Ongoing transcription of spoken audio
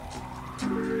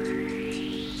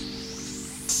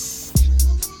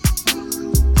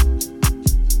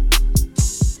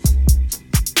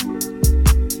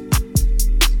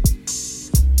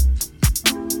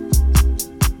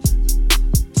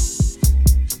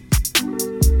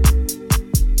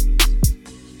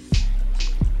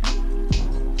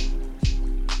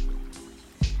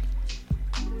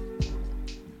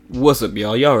What's up,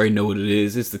 y'all? Y'all already know what it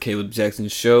is. It's the Caleb Jackson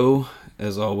Show,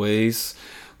 as always.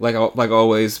 Like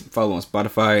always, follow on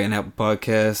Spotify and Apple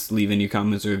Podcasts. Leave any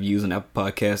comments or reviews on Apple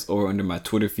Podcasts or under my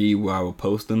Twitter feed where I will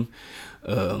post them.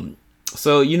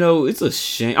 So it's a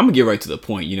shame. I'm gonna get right to the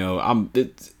point.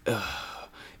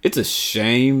 It's a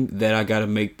shame that I gotta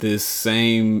make this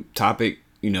same topic,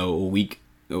 a week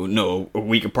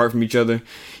apart from each other.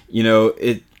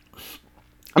 I'm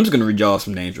just gonna read y'all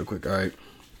some names real quick. All right.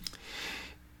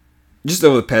 Just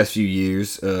over the past few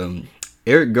years,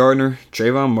 Eric Gardner,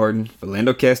 Trayvon Martin,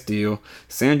 Philando Castile,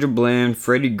 Sandra Bland,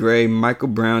 Freddie Gray, Michael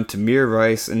Brown, Tamir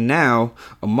Rice, and now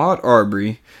Ahmaud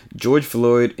Arbery, George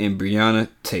Floyd, and Breonna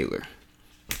Taylor.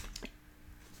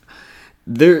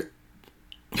 There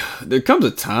comes a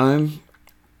time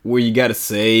where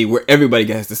everybody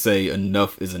has to say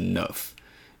enough is enough.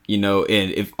 And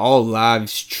if all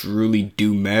lives truly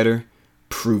do matter,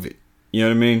 prove it. You know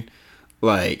what I mean?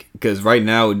 Because right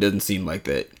now it doesn't seem like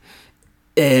that.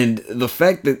 And the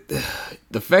fact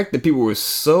that people were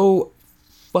so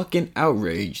fucking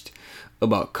outraged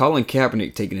about Colin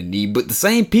Kaepernick taking a knee, but the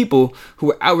same people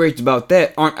who are outraged about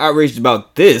that aren't outraged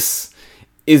about this,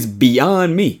 is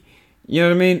beyond me. You know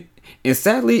what I mean? And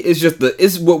sadly,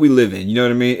 it's what we live in. You know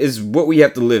what I mean? It's what we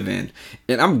have to live in.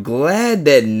 And I'm glad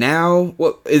that now,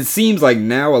 it seems like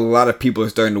now a lot of people are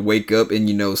starting to wake up and,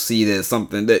 see that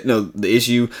something that, the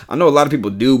issue. I know a lot of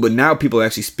people do, but now people are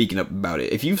actually speaking up about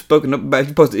it. If you've spoken up about it, if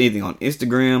you posted anything on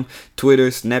Instagram, Twitter,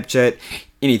 Snapchat,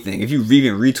 anything, if you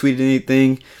even retweeted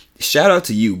anything, shout out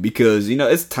to you, because,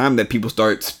 it's time that people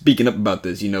start speaking up about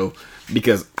this,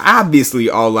 because obviously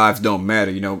all lives don't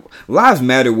matter. Lives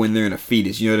matter when they're in a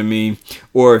fetus, you know what I mean?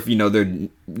 Or if,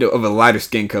 they're of a lighter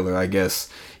skin color, I guess.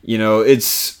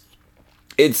 It's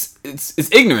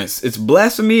ignorance. It's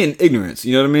blasphemy and ignorance,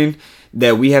 you know what I mean?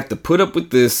 That we have to put up with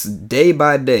this day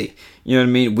by day, you know what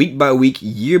I mean? Week by week,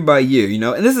 year by year,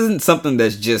 and this isn't something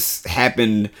that's just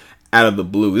happened out of the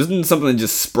blue. This isn't something that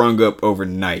just sprung up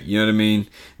overnight, you know what I mean?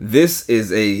 This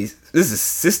is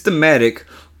systematic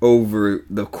over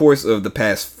the course of the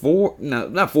past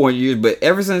not 400 years, but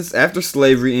ever since after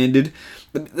slavery ended.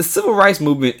 The civil rights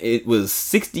movement, it was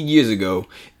 60 years ago,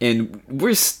 and we're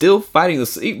even still fighting the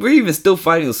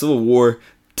Civil War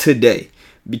today,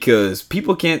 because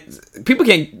people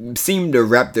can't seem to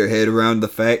wrap their head around the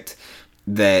fact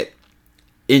that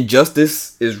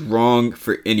injustice is wrong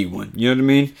for anyone. You know what I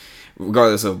mean?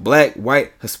 Regardless of black,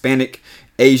 white, Hispanic,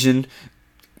 Asian,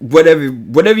 whatever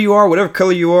you are, whatever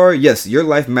color you are, yes, your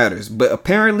life matters. But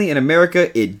apparently in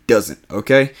America, it doesn't.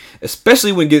 Okay,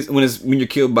 especially when you're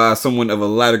killed by someone of a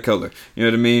lighter color. You know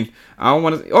what I mean? I don't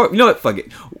want to. Or you know what? Fuck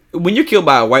it. When you're killed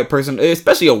by a white person,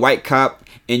 especially a white cop,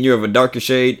 and you're of a darker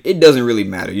shade, it doesn't really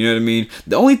matter. You know what I mean?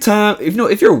 The only time,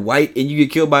 if you're white and you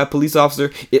get killed by a police officer,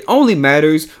 it only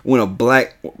matters when a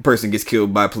black person gets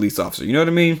killed by a police officer. You know what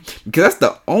I mean? Because that's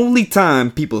the only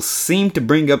time people seem to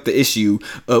bring up the issue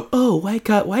of,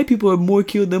 white people are more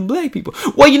killed than black people.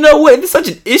 Well, you know what? If it's such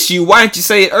an issue, why didn't you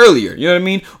say it earlier? You know what I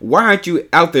mean? Why aren't you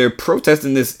out there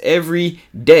protesting this every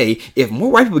day? If more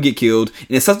white people get killed,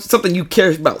 and it's something you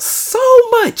care about so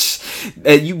much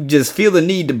that you just feel the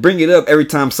need to bring it up every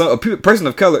time a person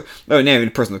of color, not even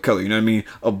a person of color, you know what I mean?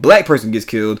 A black person gets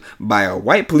killed by a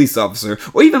white police officer,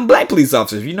 or even black police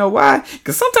officers. You know why?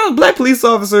 Because sometimes black police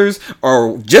officers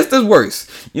are just as worse.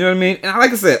 You know what I mean? And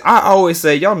like I said, I always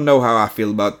say, y'all know how I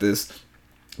feel about this.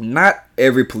 Not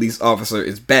every police officer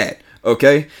is bad,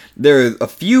 okay? There are a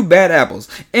few bad apples.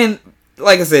 And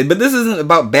like I said, but this isn't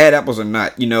about bad apples or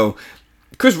not.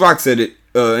 Chris Rock said it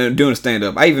doing a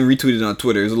stand-up. I even retweeted it on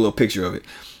Twitter. There's a little picture of it.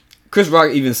 Chris Rock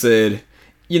even said,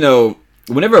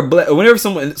 whenever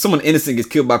someone innocent gets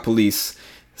killed by police,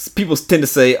 people tend to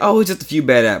say, oh, it's just a few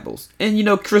bad apples. And,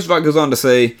 Chris Rock goes on to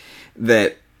say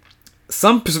that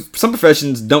some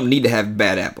professions don't need to have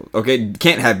bad apples, okay?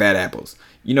 Can't have bad apples.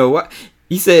 You know what?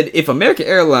 He said if American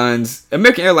Airlines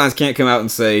can't come out and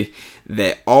say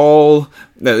that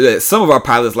that some of our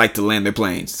pilots like to land their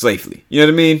planes safely. You know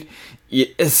what I mean?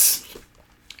 It's,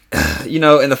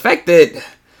 and the fact that,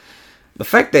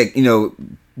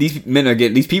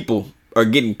 these people are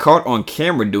getting caught on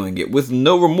camera doing it with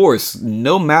no remorse,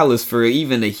 no malice for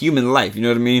even a human life. You know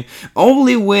what I mean?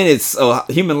 Only when it's a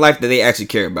human life that they actually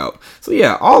care about. So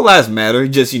yeah, all lives matter.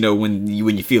 Just when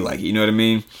you feel like it. You know what I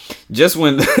mean? Just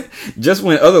when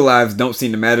other lives don't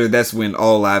seem to matter, that's when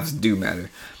all lives do matter.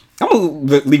 I'm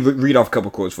gonna read off a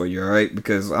couple quotes for you, all right?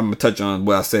 Because I'm gonna touch on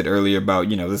what I said earlier about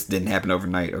this didn't happen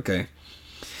overnight. Okay.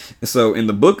 So in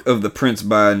the book of The Prince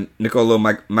by Niccolo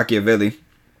Machiavelli,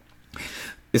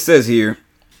 it says here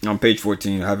on page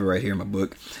 14, I have it right here in my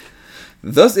book.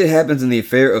 Thus it happens in the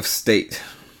affair of state.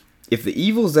 If the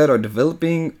evils that are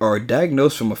developing are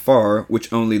diagnosed from afar,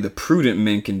 which only the prudent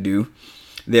men can do,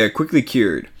 they are quickly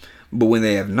cured. But when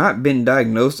they have not been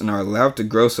diagnosed and are allowed to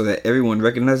grow so that everyone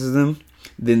recognizes them,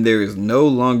 then there is no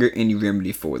longer any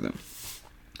remedy for them.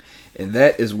 And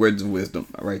that is words of wisdom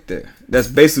right there. That's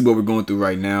basically what we're going through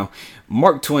right now.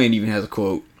 Mark Twain even has a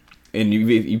quote, and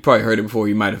you probably heard it before.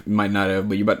 You might not have,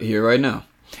 but you're about to hear it right now.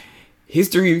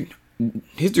 History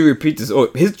repeats itself.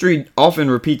 Oh, history often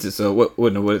repeats itself.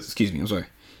 Excuse me. I'm sorry.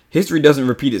 History doesn't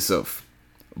repeat itself,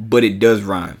 but it does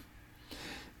rhyme.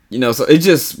 So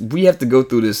we have to go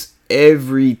through this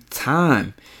every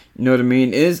time. You know what I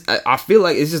mean? I feel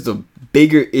like it's just a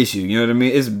bigger issue. You know what I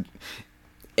mean?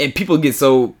 And people get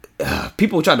so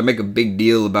people try to make a big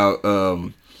deal about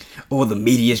the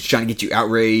media is trying to get you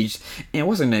outraged. And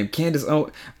what's her name? Candace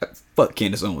Owens. Fuck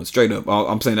Candace Owens. Straight up.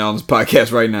 I'm saying that on this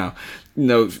podcast right now.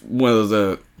 One of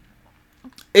those.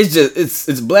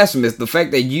 It's blasphemous. The fact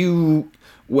that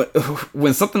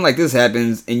when something like this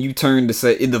happens and you turn to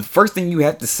say, the first thing you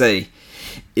have to say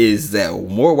is that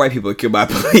more white people are killed by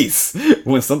police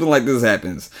when something like this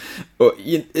happens.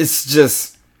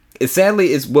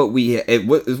 Sadly, it's what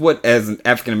as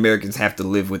African Americans have to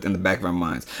live with in the back of our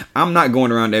minds. I'm not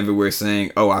going around everywhere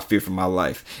saying, "Oh, I fear for my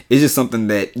life." It's just something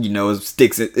that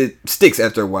sticks. It sticks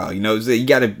after a while. You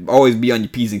got to always be on your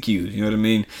P's and Q's. You know what I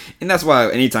mean? And that's why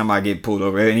anytime I get pulled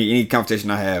over, any confrontation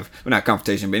I have, well, not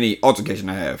confrontation, but any altercation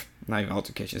I have, not even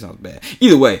altercation, it sounds bad.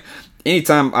 Either way,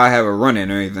 anytime I have a run-in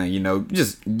or anything,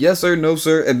 just yes sir, no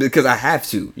sir, because I have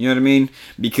to. You know what I mean?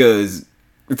 Because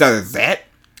it's either that,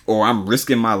 or I'm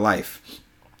risking my life,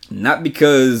 not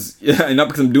because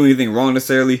I'm doing anything wrong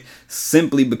necessarily,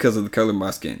 simply because of the color of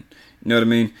my skin. You know what I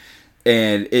mean?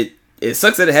 And it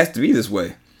sucks that it has to be this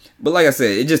way. But like I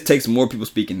said, it just takes more people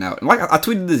speaking out. And like I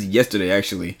tweeted this yesterday,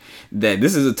 actually, that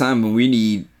this is a time when we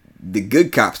need the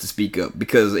good cops to speak up,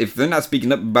 because if they're not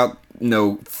speaking up about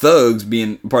thugs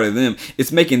being part of them,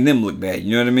 it's making them look bad.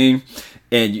 You know what I mean?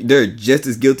 And they're just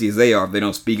as guilty as they are if they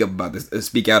don't speak out about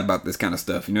this kind of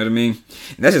stuff. You know what I mean?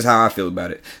 And that's just how I feel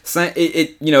about it.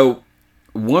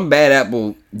 One bad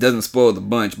apple doesn't spoil the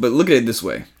bunch. But look at it this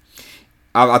way.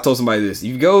 I told somebody this.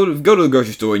 You go to the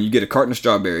grocery store and you get a carton of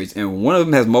strawberries, and one of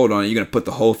them has mold on it, you're going to put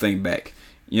the whole thing back.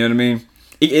 You know what I mean?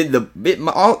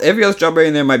 Every other strawberry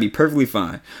in there might be perfectly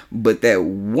fine, but that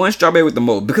one strawberry with the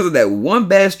mold, because of that one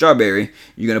bad strawberry,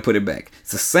 you're gonna put it back.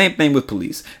 It's the same thing with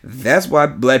police. That's why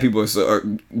black people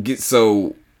get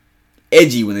so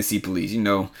edgy when they see police. Even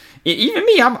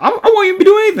me, I won't even be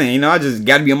doing anything. I just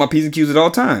got to be on my P's and Q's at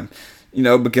all time.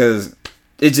 Because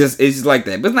it's just like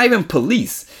that. But it's not even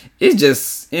police. And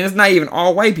it's not even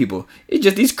all white people. It's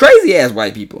just these crazy ass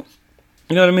white people.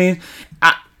 You know what I mean?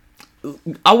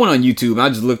 I went on YouTube and I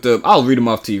just looked up. I'll read them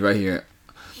off to you right here.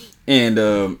 And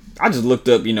I just looked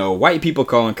up, white people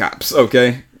calling cops.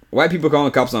 Okay, white people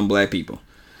calling cops on black people.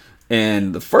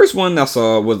 And the first one I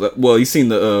saw was you seen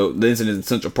the incident in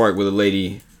Central Park where the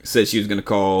lady said she was gonna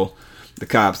call the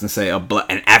cops and say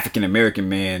an African American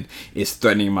man is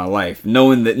threatening my life,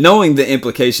 knowing the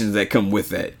implications that come with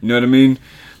that. You know what I mean?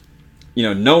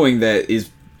 Knowing that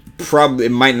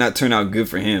it might not turn out good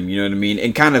for him, you know what I mean,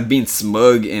 and kind of being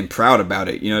smug and proud about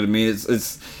it, you know what I mean.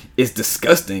 It's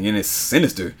disgusting and it's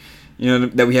sinister,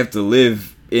 that we have to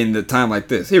live in the time like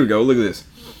this. Here we go. Look at this.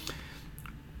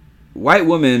 White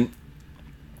woman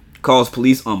calls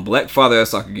police on black father at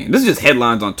soccer game. This is just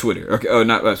headlines on Twitter. Okay,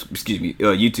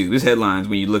 YouTube. This headlines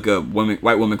when you look up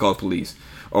white woman calls police,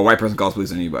 or white person calls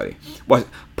police on anybody. Watch.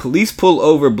 Police pull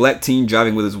over black teen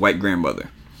driving with his white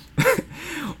grandmother.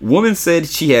 Woman said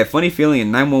she had funny feeling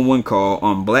in 911 call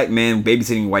on black man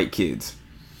babysitting white kids.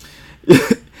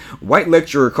 White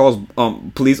lecturer calls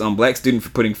police on black student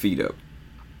for putting feet up.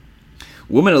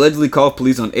 Woman allegedly called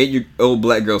police on 8-year-old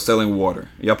black girl selling water.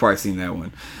 Y'all probably seen that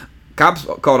one. Cops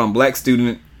called on black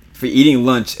student for eating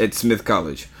lunch at Smith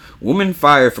College. Woman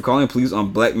fired for calling police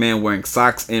on black man wearing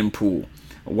socks in pool.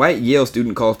 A white Yale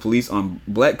student calls police on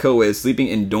black co-ed sleeping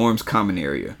in dorms common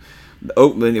area.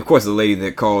 Of course, the lady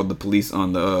that called the police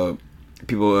on the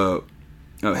people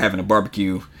having a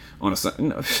barbecue on a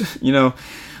Sunday.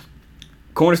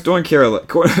 Corner store Caroline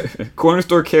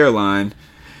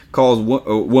calls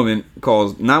woman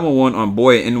calls 911 on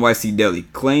boy at NYC Deli,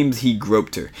 claims he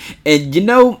groped her. And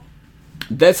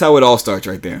that's how it all starts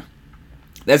right there.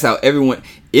 That's how everyone,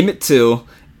 Emmett Till.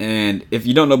 And if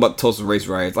you don't know about the Tulsa race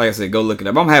riots, like I said, go look it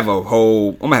up. I'm gonna have a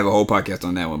whole podcast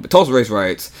on that one. But Tulsa race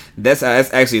riots, that's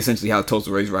actually essentially how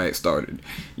Tulsa race riots started.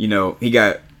 He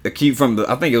got accused from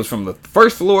I think it was from the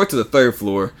first floor to the third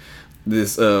floor.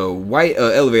 This white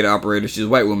elevator operator, she's a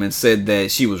white woman, said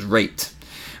that she was raped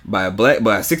by a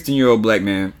 16-year-old black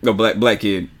man, black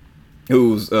kid,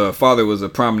 whose father was a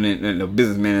prominent and a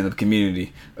businessman in the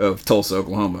community of Tulsa,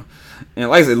 Oklahoma. And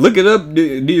like I said, look it up, do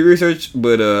your research.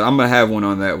 But I'm gonna have one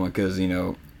on that one because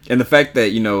and the fact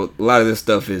that a lot of this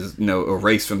stuff is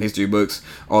erased from history books,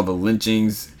 all the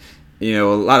lynchings.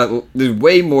 There's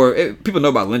way more. People know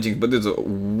about lynchings, but there's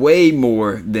way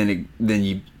more than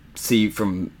you see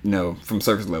from from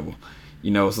surface level.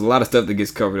 It's a lot of stuff that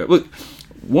gets covered up. Look,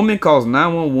 woman calls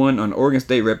 911 on Oregon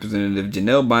State Representative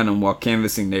Janelle Bynum while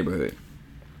canvassing neighborhood.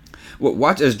 Well,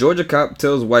 watch as Georgia cop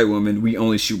tells white woman we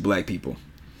only shoot black people.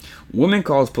 Woman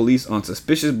calls police on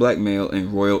suspicious black male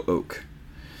in Royal Oak.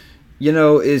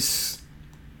 It's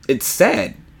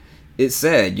sad. It's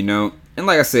sad, And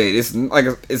like I said,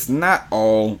 it's not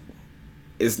all.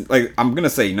 It's like I'm gonna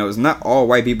say, it's not all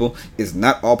white people. It's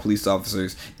not all police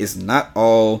officers. It's not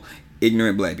all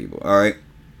ignorant black people. All right,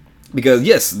 because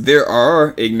yes,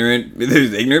 there's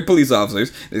ignorant police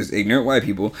officers. There's ignorant white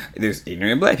people. There's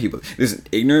ignorant black people. There's an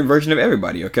ignorant version of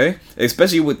everybody. Okay,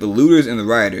 especially with the looters and the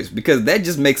rioters, because that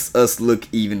just makes us look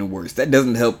even worse. That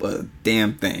doesn't help a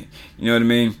damn thing. You know what I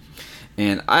mean?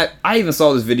 And I even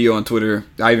saw this video on Twitter.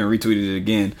 I even retweeted it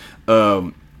again.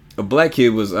 A black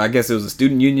kid I guess it was a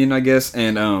student union,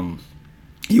 and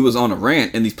he was on a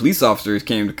rant, and these police officers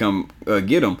came to come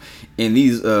get him, and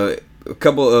these an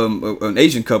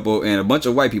Asian couple and a bunch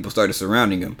of white people started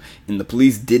surrounding him, and the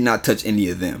police did not touch any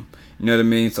of them. You know what I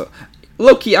mean? So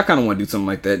low key, I kind of want to do something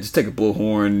like that. Just take a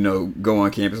bullhorn, go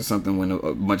on campus or something when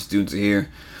a bunch of students are here.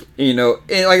 And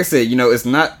like I said, it's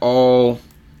not all.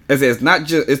 It's not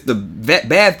just, it's the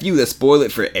bad few that spoil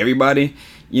it for everybody,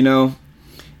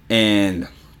 and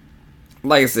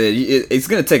like I said, it's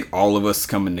going to take all of us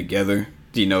coming together,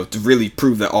 to really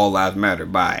prove that all lives matter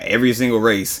by every single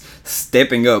race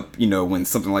stepping up, when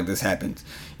something like this happens,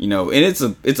 and it's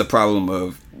a problem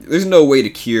of, there's no way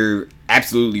to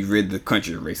absolutely rid the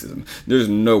country of racism. There's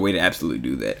no way to absolutely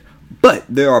do that. But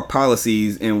there are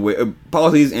policies and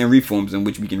reforms in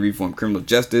which we can reform criminal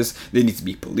justice. There needs to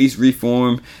be police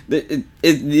reform. It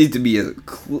needs to be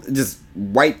just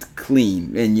wiped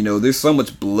clean. And there's so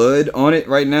much blood on it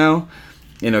right now.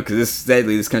 Because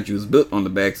sadly this country was built on the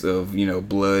backs of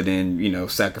blood and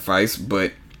sacrifice.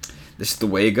 But that's just the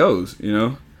way it goes.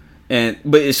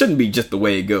 But it shouldn't be just the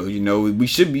way it goes. We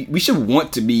should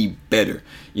want to be better.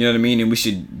 You know what I mean? And we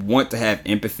should want to have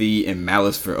empathy and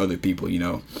malice for other people.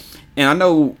 And I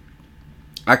know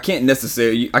I can't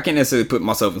necessarily put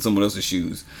myself in someone else's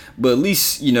shoes, but at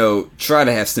least, try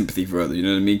to have sympathy for others. You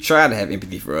know what I mean? Try to have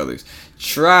empathy for others.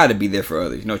 Try to be there for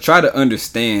others. Try to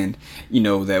understand,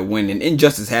 that when an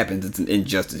injustice happens, it's an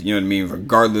injustice. You know what I mean?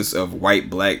 Regardless of white,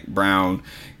 black, brown,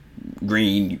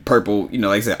 green, purple,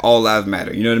 like I said, all lives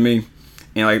matter. You know what I mean?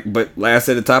 And but like I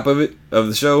said at the top of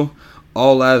the show,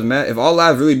 all lives matter. If all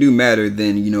lives really do matter,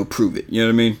 then, prove it. You know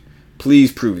what I mean?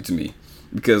 Please prove it to me.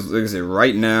 Because, like I said,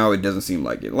 right now, it doesn't seem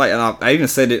like it. And I even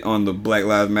said it on the Black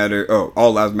Lives Matter,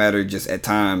 All Lives Matter, just at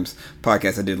times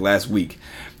podcast I did last week.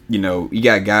 You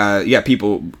got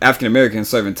people, African Americans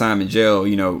serving time in jail,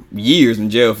 years in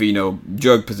jail for,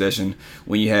 drug possession.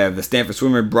 When you have the Stanford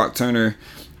swimmer, Brock Turner,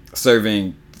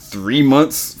 serving 3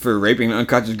 months for raping an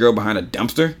unconscious girl behind a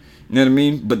dumpster. You know what I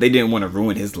mean? But they didn't want to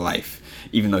ruin his life,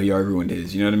 even though he already ruined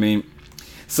his. You know what I mean?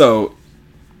 So,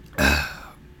 I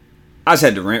just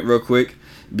had to rant real quick.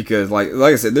 Because, like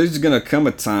I said, there's going to come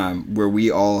a time where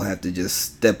we all have to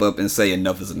just step up and say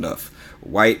enough is enough.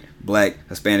 White, black,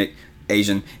 Hispanic,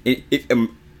 Asian,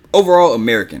 overall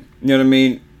American. You know what I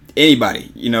mean?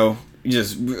 Anybody,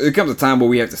 it comes a time where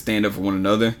we have to stand up for one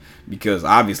another. Because,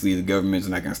 obviously, the government's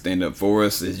not going to stand up for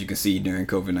us, as you can see during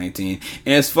COVID-19.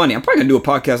 And it's funny, I'm probably going to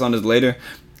do a podcast on this later.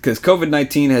 Because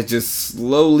COVID-19 has just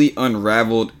slowly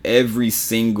unraveled every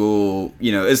single,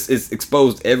 it's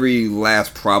exposed every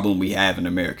last problem we have in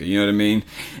America. You know what I mean?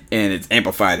 And it's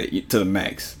amplified it to the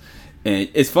max. And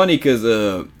it's funny because,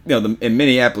 in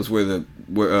Minneapolis where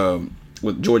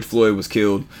George Floyd was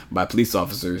killed by police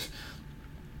officers,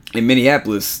 in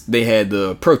Minneapolis, they had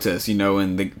the protests,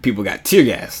 and the people got tear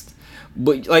gassed.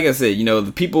 But like I said,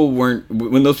 the people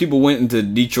when those people went into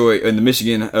Detroit, in the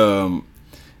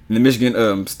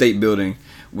Michigan state building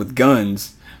with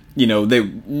guns, they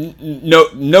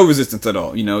no resistance at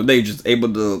all. They just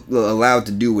able to allowed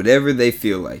to do whatever they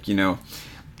feel like. And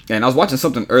I was watching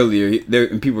something earlier there,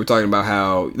 and people were talking about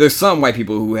how there's some white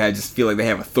people who just feel like they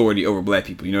have authority over black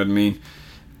people. You know what I mean?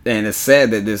 And it's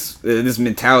sad that this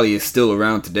mentality is still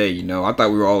around today. I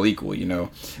thought we were all equal.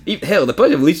 Hell, the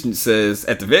Pledge of Allegiance says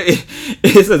at the very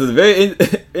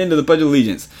end of the Pledge of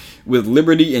Allegiance, with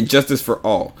liberty and justice for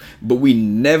all. But we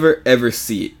never ever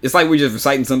see it. It's like we're just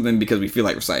reciting something because we feel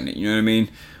like reciting it. You know what I mean?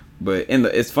 But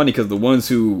it's funny because the ones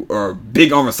who are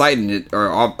big on reciting it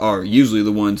are usually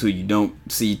the ones who you don't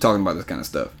see talking about this kind of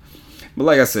stuff. But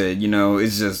like I said,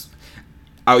 it's just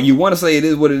you want to say it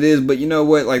is what it is, but you know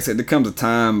what? Like I said, there comes a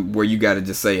time where you got to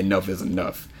just say enough is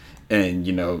enough, and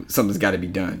something's got to be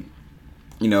done.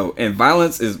 And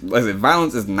violence is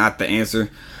not the answer.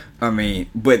 I mean,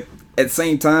 but at the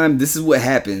same time, this is what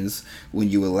happens when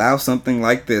you allow something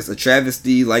like this, a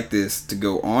travesty like this, to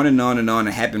go on and on and on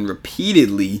and happen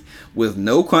repeatedly with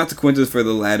no consequences for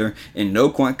the latter and no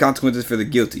consequences for the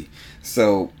guilty.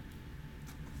 So,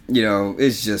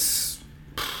 it's just,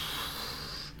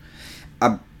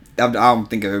 I don't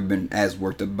think I've ever been as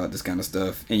worked up about this kind of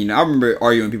stuff. And, I remember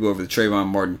arguing with people over the Trayvon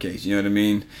Martin case, you know what I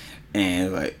mean?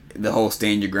 And, like, the whole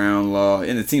stand your ground law,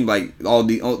 and it seemed like all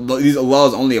these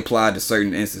laws only apply to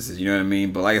certain instances, you know what I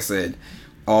mean? But like I said,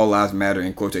 all lives matter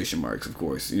in quotation marks, of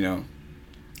course,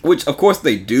 which of course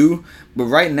they do. But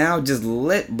right now, just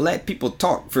let black people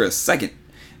talk for a second.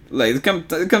 Like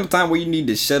there comes a time where you need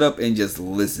to shut up and just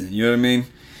listen, you know what I mean?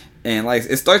 And like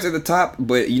it starts at the top,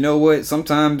 but you know what?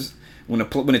 Sometimes when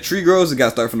a tree grows, it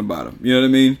gotta start from the bottom. You know what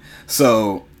I mean?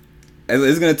 So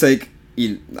it's gonna take.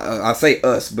 I say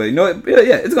us, but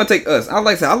it's gonna take us. I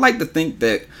like to think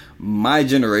that my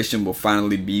generation will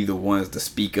finally be the ones to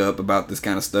speak up about this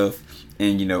kind of stuff,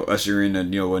 and usher in a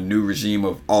new regime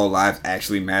of all lives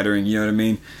actually mattering. You know what I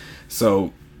mean?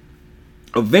 So,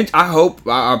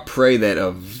 I pray that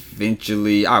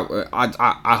eventually,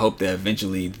 I hope that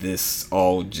eventually this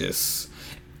all just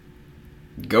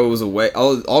goes away.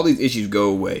 All these issues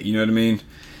go away. You know what I mean?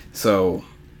 So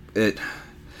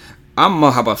I'm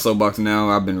gonna hop off soapbox now.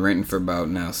 I've been ranting for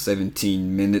about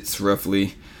 17 minutes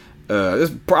roughly.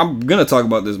 I'm gonna talk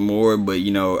about this more, but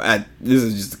this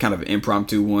is just kind of an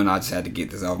impromptu one. I just had to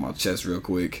get this off my chest real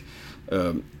quick.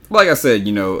 Like I said,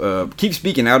 keep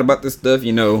speaking out about this stuff,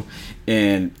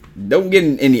 and don't get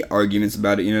in any arguments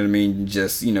about it. You know what I mean?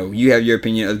 Just you have your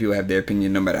opinion, other people have their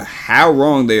opinion. No matter how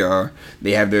wrong they are,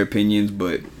 they have their opinions.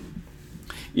 But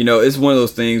it's one of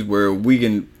those things where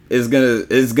it's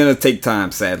gonna take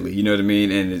time, sadly. You know what I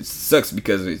mean? And it sucks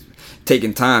because it's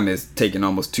taking time. It's taken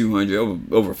almost 200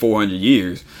 over 400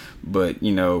 years. But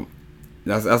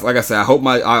that's like I said.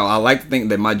 I like to think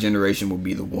that my generation will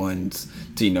be the ones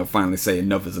to finally say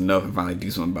enough is enough and finally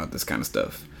do something about this kind of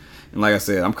stuff. And like I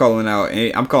said, I'm calling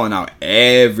out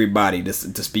everybody to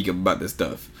speak up about this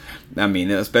stuff. I mean,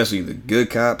 especially the good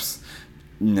cops.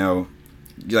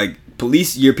 Like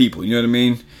police your people. You know what I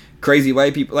mean? Crazy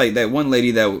white people, like that one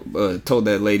lady that told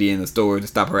that lady in the store to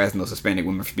stop harassing those Hispanic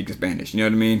women for speaking Spanish. You know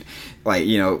what I mean? Like,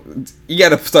 you got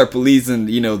to start policing,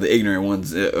 the ignorant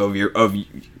ones of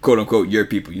quote unquote your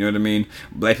people. You know what I mean?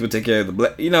 Black people take care of the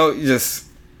black. Just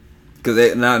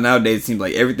because nowadays it seems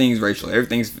like everything's racial.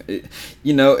 Everything's,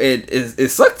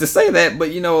 it sucks to say that, but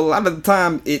a lot of the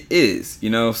time it is.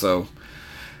 So.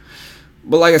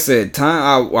 But like I said,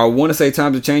 time. I want to say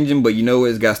times are changing, but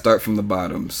it's got to start from the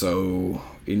bottom. So.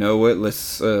 You know what?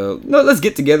 Let's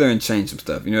get together and change some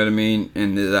stuff. You know what I mean?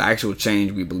 And the actual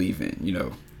change we believe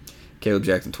in. Caleb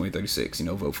Jackson 2036.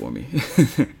 Vote for me.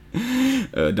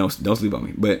 Don't sleep on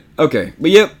me. But okay.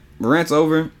 But yep, rant's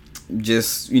over.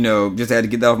 Just had to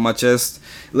get that off my chest.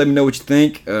 Let me know what you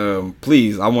think.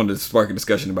 Please, I wanted to spark a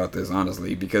discussion about this,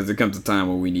 honestly, because there comes a time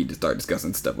where we need to start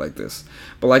discussing stuff like this.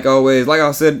 But like always, like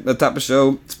I said at the top of the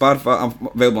show, Spotify. I'm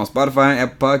available on Spotify and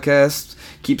Apple Podcasts.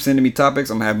 Keep sending me topics.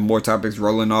 I'm having more topics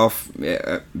rolling off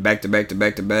back to back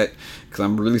because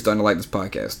I'm really starting to like this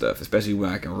podcast stuff, especially when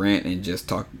I can rant and just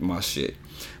talk my shit.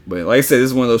 But like I said, this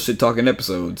is one of those shit talking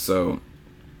episodes. So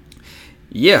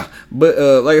yeah, but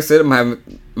like I said, I'm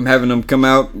having them come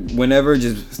out whenever.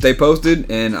 Just stay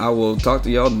posted, and I will talk to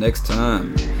y'all next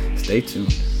time. Stay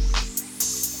tuned.